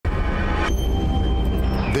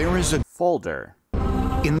There is a folder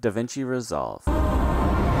in DaVinci Resolve.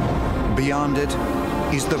 Beyond it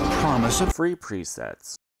is the promise of free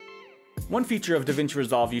presets. One feature of DaVinci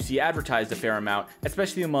Resolve you see advertised a fair amount,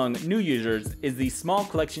 especially among new users, is the small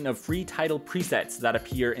collection of free title presets that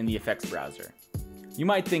appear in the effects browser. You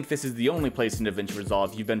might think this is the only place in DaVinci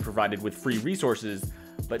Resolve you've been provided with free resources,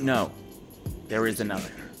 but no, there is another.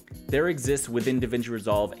 There exists within DaVinci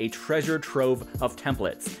Resolve a treasure trove of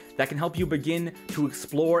templates that can help you begin to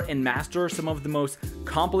explore and master some of the most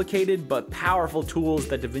complicated but powerful tools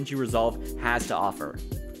that DaVinci Resolve has to offer.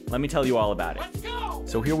 Let me tell you all about it. Let's go!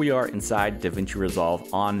 So here we are inside DaVinci Resolve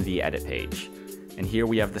on the edit page. And here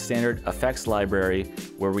we have the standard effects library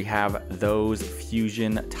where we have those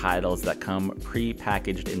Fusion titles that come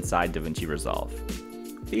pre-packaged inside DaVinci Resolve.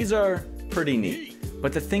 These are pretty neat.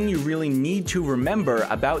 But the thing you really need to remember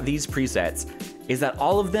about these presets is that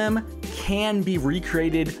all of them can be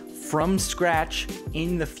recreated from scratch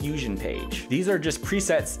in the Fusion page. These are just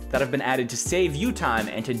presets that have been added to save you time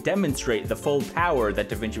and to demonstrate the full power that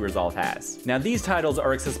DaVinci Resolve has. Now these titles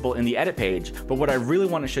are accessible in the edit page, but what I really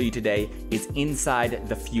want to show you today is inside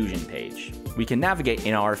the Fusion page. We can navigate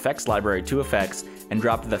in our effects library to effects and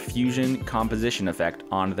drop the Fusion composition effect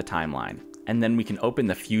onto the timeline. And then we can open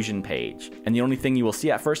the Fusion page. And the only thing you will see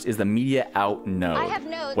at first is the media out node. I have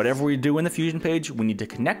nodes. Whatever we do in the Fusion page, we need to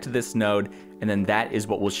connect to this node, and then that is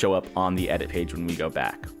what will show up on the edit page when we go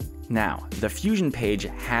back. Now, the Fusion page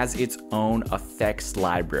has its own effects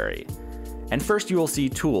library. And first you will see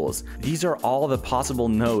tools. These are all the possible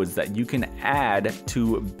nodes that you can add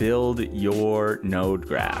to build your node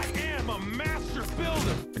graph. I am a master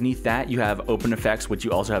builder. Beneath that, you have open effects, which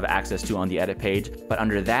you also have access to on the edit page. But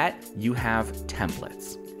under that, you have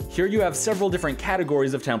templates. Here you have several different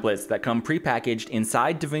categories of templates that come pre-packaged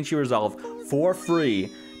inside DaVinci Resolve for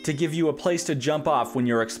free to give you a place to jump off when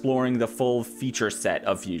you're exploring the full feature set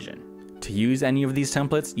of Fusion. To use any of these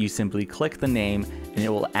templates, you simply click the name and it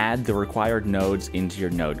will add the required nodes into your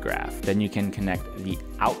node graph. Then you can connect the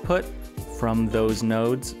output from those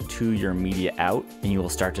nodes to your media out, and you will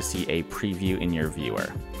start to see a preview in your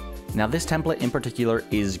viewer. Now this template in particular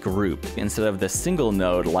is grouped. Instead of the single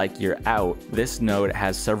node like your out, this node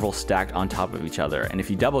has several stacked on top of each other. And if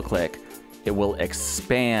you double click, it will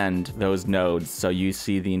expand those nodes so you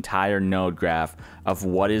see the entire node graph of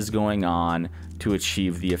what is going on to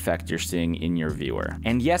achieve the effect you're seeing in your viewer.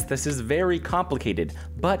 And yes, this is very complicated,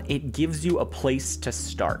 but it gives you a place to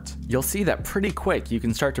start. You'll see that pretty quick you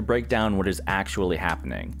can start to break down what is actually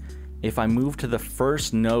happening. If I move to the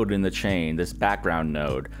first node in the chain, this background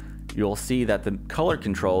node, you'll see that the color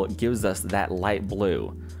control gives us that light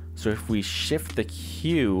blue. So if we shift the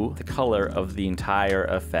hue, the color of the entire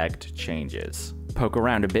effect changes. Poke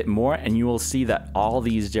around a bit more and you will see that all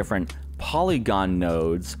these different polygon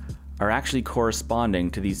nodes are actually corresponding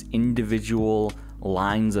to these individual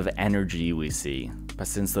lines of energy we see. But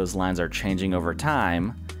since those lines are changing over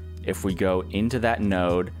time, if we go into that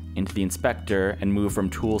node, into the inspector, and move from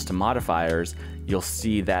tools to modifiers, you'll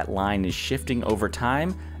see that line is shifting over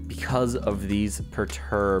time because of these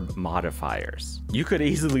perturb modifiers. You could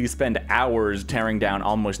easily spend hours tearing down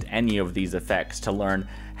almost any of these effects to learn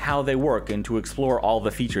how they work and to explore all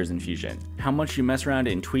the features in Fusion. How much you mess around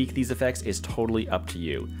and tweak these effects is totally up to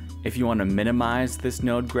you. If you want to minimize this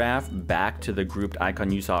node graph back to the grouped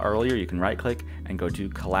icon you saw earlier, you can right click and go to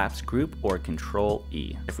collapse group or Control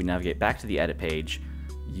E. If we navigate back to the edit page,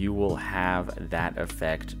 you will have that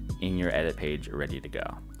effect in your edit page ready to go.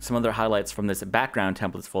 Some other highlights from this background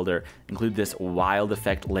templates folder include this wild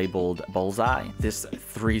effect labeled bullseye, this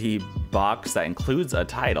 3D box that includes a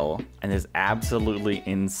title, and this absolutely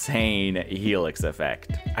insane helix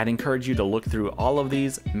effect. I'd encourage you to look through all of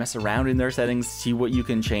these, mess around in their settings, see what you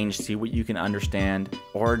can change, see what you can understand,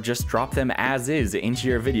 or just drop them as is into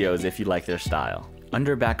your videos if you like their style.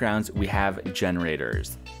 Under backgrounds, we have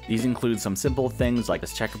generators. These include some simple things like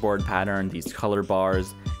this checkerboard pattern, these color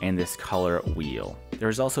bars, and this color wheel.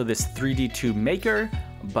 There's also this 3D tube maker,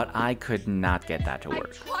 but I could not get that to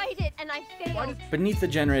work. I tried it and I failed. Beneath the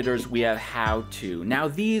generators, we have how to. Now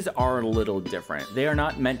these are a little different. They are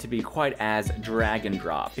not meant to be quite as drag and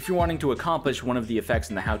drop. If you're wanting to accomplish one of the effects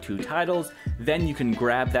in the how to titles, then you can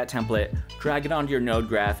grab that template, drag it onto your node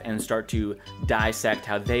graph, and start to dissect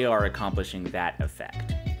how they are accomplishing that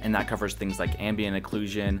effect. And that covers things like ambient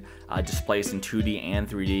occlusion, displace in 2D and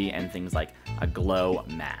 3D, and things like a glow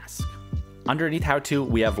mask. Underneath how to,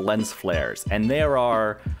 we have lens flares, and there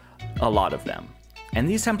are a lot of them. And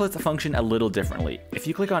these templates function a little differently. If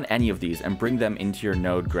you click on any of these and bring them into your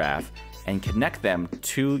node graph, and connect them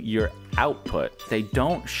to your output, they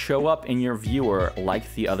don't show up in your viewer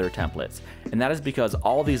like the other templates. And that is because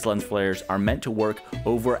all these lens flares are meant to work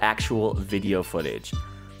over actual video footage.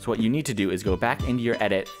 So what you need to do is go back into your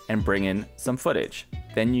edit and bring in some footage.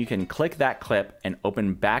 Then you can click that clip and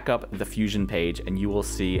open back up the Fusion page, and you will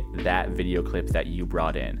see that video clip that you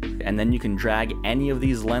brought in. And then you can drag any of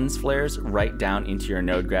these lens flares right down into your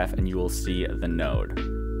node graph and you will see the node.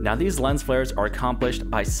 Now these lens flares are accomplished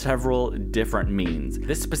by several different means.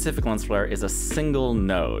 This specific lens flare is a single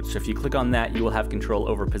node, so if you click on that, you will have control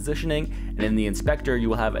over positioning, and in the inspector, you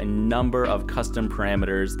will have a number of custom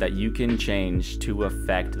parameters that you can change to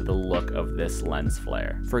affect the look of this lens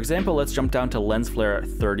flare. For example, let's jump down to lens flare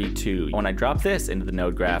 32. When I drop this into the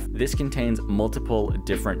node graph, this contains multiple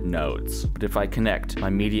different nodes. But if I connect my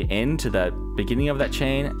media in to the beginning of that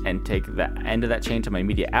chain and take the end of that chain to my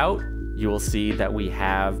media out, you will see that we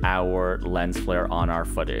have our lens flare on our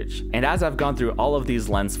footage. And as I've gone through all of these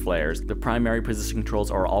lens flares, the primary position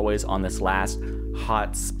controls are always on this last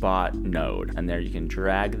hotspot node. And there you can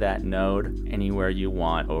drag that node anywhere you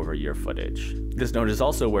want over your footage. This node is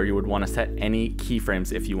also where you would want to set any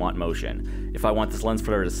keyframes if you want motion. If I want this lens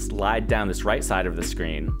flare to slide down this right side of the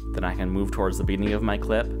screen, then I can move towards the beginning of my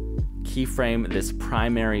clip, keyframe this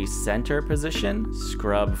primary center position,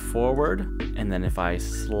 scrub forward, and then if I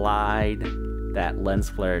slide that lens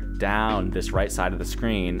flare down this right side of the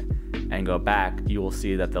screen and go back, you will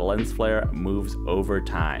see that the lens flare moves over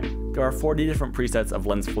time. There are 40 different presets of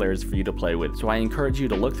lens flares for you to play with, so I encourage you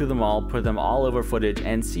to look through them all, put them all over footage,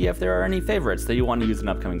 and see if there are any favorites that you want to use in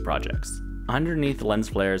upcoming projects. Underneath lens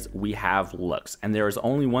flares, we have looks, and there is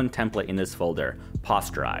only one template in this folder,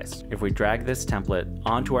 posterize. If we drag this template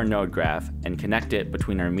onto our node graph and connect it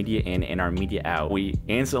between our media in and our media out, we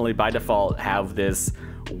instantly by default have this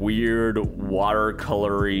weird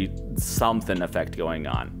watercolory something effect going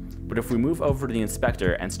on. But if we move over to the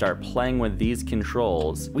inspector and start playing with these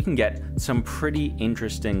controls, we can get some pretty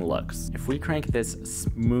interesting looks. If we crank this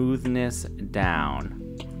smoothness down,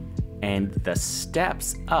 and the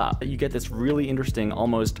steps up, you get this really interesting,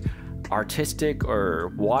 almost artistic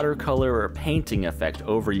or watercolor or painting effect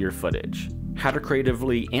over your footage. How to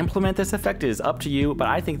creatively implement this effect is up to you, but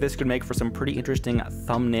I think this could make for some pretty interesting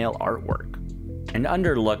thumbnail artwork. And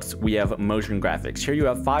under looks, we have motion graphics. Here you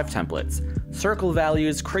have 5 templates: circle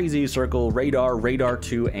values, crazy circle, radar, radar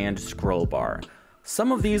 2, and scroll bar.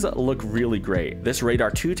 Some of these look really great. This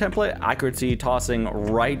radar 2 template, I could see tossing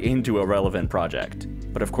right into a relevant project.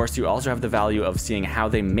 But of course, you also have the value of seeing how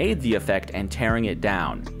they made the effect and tearing it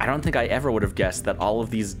down. I don't think I ever would have guessed that all of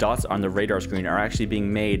these dots on the radar screen are actually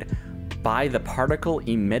being made by the particle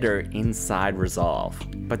emitter inside Resolve.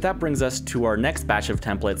 But that brings us to our next batch of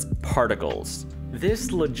templates, particles.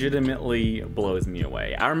 This legitimately blows me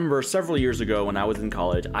away. I remember several years ago when I was in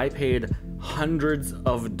college, I paid hundreds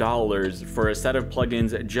of dollars for a set of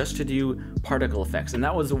plugins just to do particle effects, and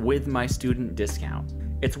that was with my student discount.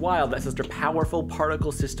 It's wild that such a powerful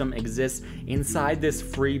particle system exists inside this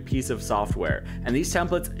free piece of software, and these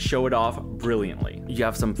templates show it off brilliantly. You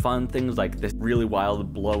have some fun things like this really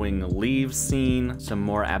wild blowing leaves scene, some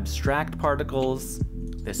more abstract particles,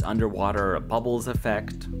 this underwater bubbles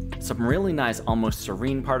effect, some really nice almost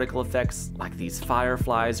serene particle effects like these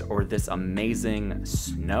fireflies or this amazing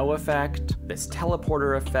snow effect, this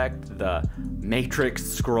teleporter effect, the matrix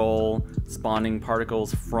scroll spawning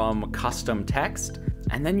particles from custom text.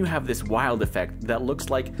 And then you have this wild effect that looks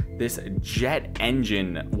like this jet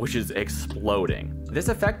engine which is exploding. This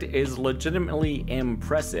effect is legitimately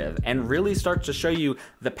impressive and really starts to show you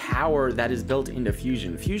the power that is built into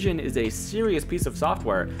Fusion. Fusion is a serious piece of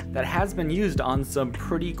software that has been used on some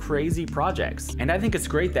pretty crazy projects. And I think it's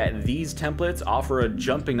great that these templates offer a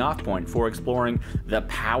jumping off point for exploring the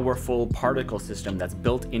powerful particle system that's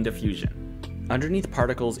built into Fusion. Underneath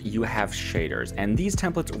particles, you have shaders, and these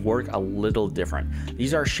templates work a little different.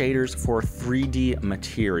 These are shaders for 3D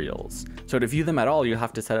materials. So to view them at all, you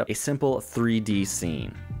have to set up a simple 3D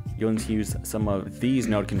scene. You'll need to use some of these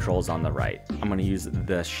node controls on the right. I'm going to use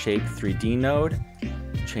the shape 3D node,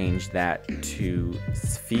 change that to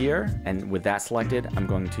sphere, and with that selected, I'm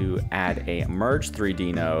going to add a merge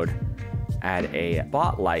 3D node, add a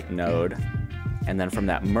spotlight node, and then from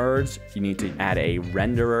that merge, you need to add a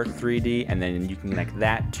renderer 3D, and then you can connect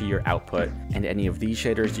that to your output. And any of these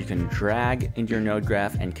shaders you can drag into your node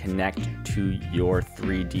graph and connect to your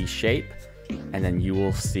 3D shape. and then you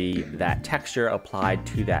will see that texture applied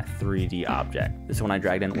to that 3D object. This one I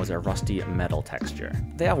dragged in was a rusty metal texture.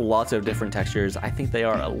 They have lots of different textures. I think they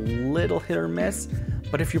are a little hit or miss,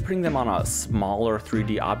 but if you're putting them on a smaller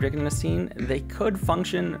 3D object in a scene, they could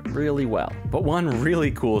function really well. But one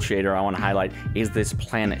really cool shader I want to highlight is this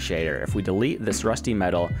planet shader. If we delete this rusty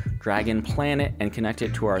metal, drag in planet and connect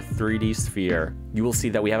it to our 3D sphere, you will see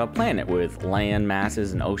that we have a planet with land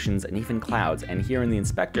masses and oceans and even clouds. And here in the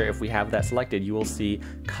inspector, if we have that selected, you will see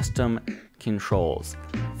custom controls.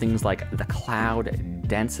 Things like the cloud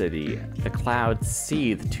density, the cloud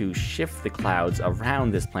seethe to shift the clouds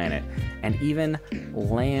around this planet, and even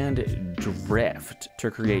land drift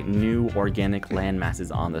to create new organic land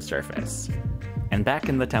masses on the surface. And back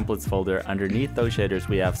in the templates folder, underneath those shaders,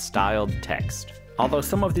 we have styled text. Although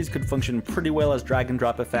some of these could function pretty well as drag and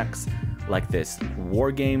drop effects, like this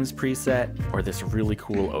War Games preset or this really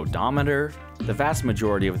cool odometer, the vast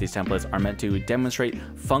majority of these templates are meant to demonstrate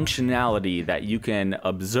functionality that you can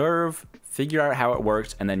observe, figure out how it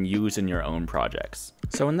works, and then use in your own projects.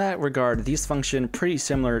 So in that regard, these function pretty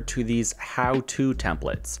similar to these how-to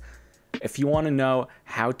templates. If you want to know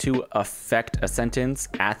how to affect a sentence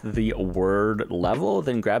at the word level,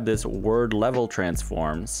 then grab this word level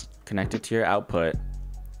transforms, connect it to your output,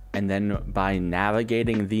 and then by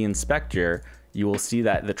navigating the inspector, you will see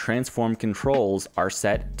that the transform controls are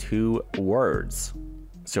set to words.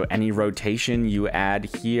 So any rotation you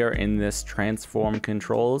add here in this transform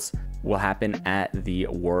controls will happen at the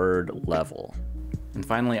word level. And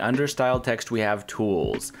finally, under styled text, we have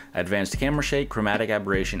tools: advanced camera shake, chromatic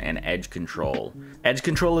aberration, and edge control. Edge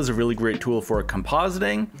control is a really great tool for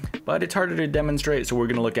compositing, but it's harder to demonstrate, so we're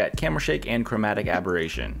gonna look at camera shake and chromatic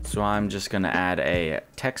aberration. So I'm just gonna add a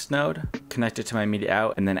text node, connect it to my media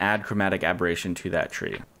out, and then add chromatic aberration to that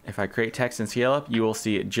tree. If I create text and scale up, you will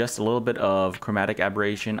see just a little bit of chromatic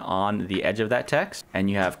aberration on the edge of that text, and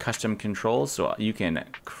you have custom controls, so you can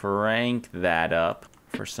crank that up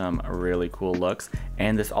for some really cool looks.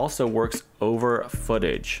 And this also works over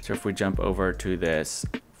footage. So if we jump over to this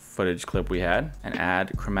footage clip we had and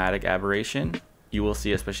add chromatic aberration, you will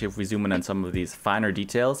see, especially if we zoom in on some of these finer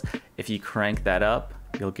details, if you crank that up,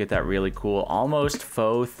 you'll get that really cool, almost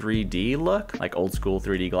faux 3D look, like old school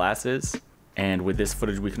 3D glasses. And with this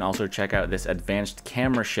footage, we can also check out this advanced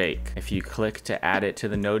camera shake. If you click to add it to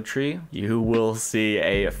the node tree, you will see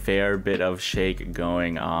a fair bit of shake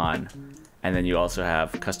going on. And then you also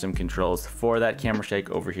have custom controls for that camera shake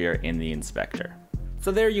over here in the inspector.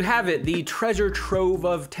 So there you have it, the treasure trove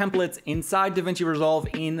of templates inside DaVinci Resolve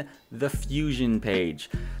in the Fusion page.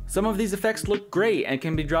 Some of these effects look great and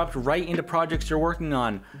can be dropped right into projects you're working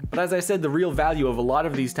on. But as I said, the real value of a lot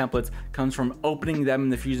of these templates comes from opening them in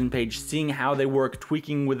the Fusion page, seeing how they work,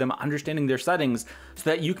 tweaking with them, understanding their settings, so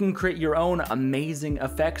that you can create your own amazing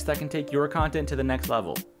effects that can take your content to the next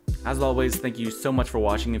level. As always, thank you so much for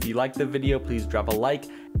watching. If you liked the video, please drop a like,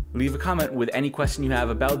 leave a comment with any question you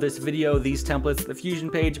have about this video, these templates, the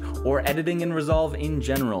Fusion page, or editing in Resolve in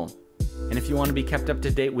general. And if you want to be kept up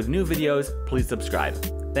to date with new videos, please subscribe.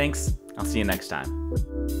 Thanks, I'll see you next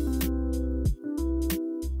time.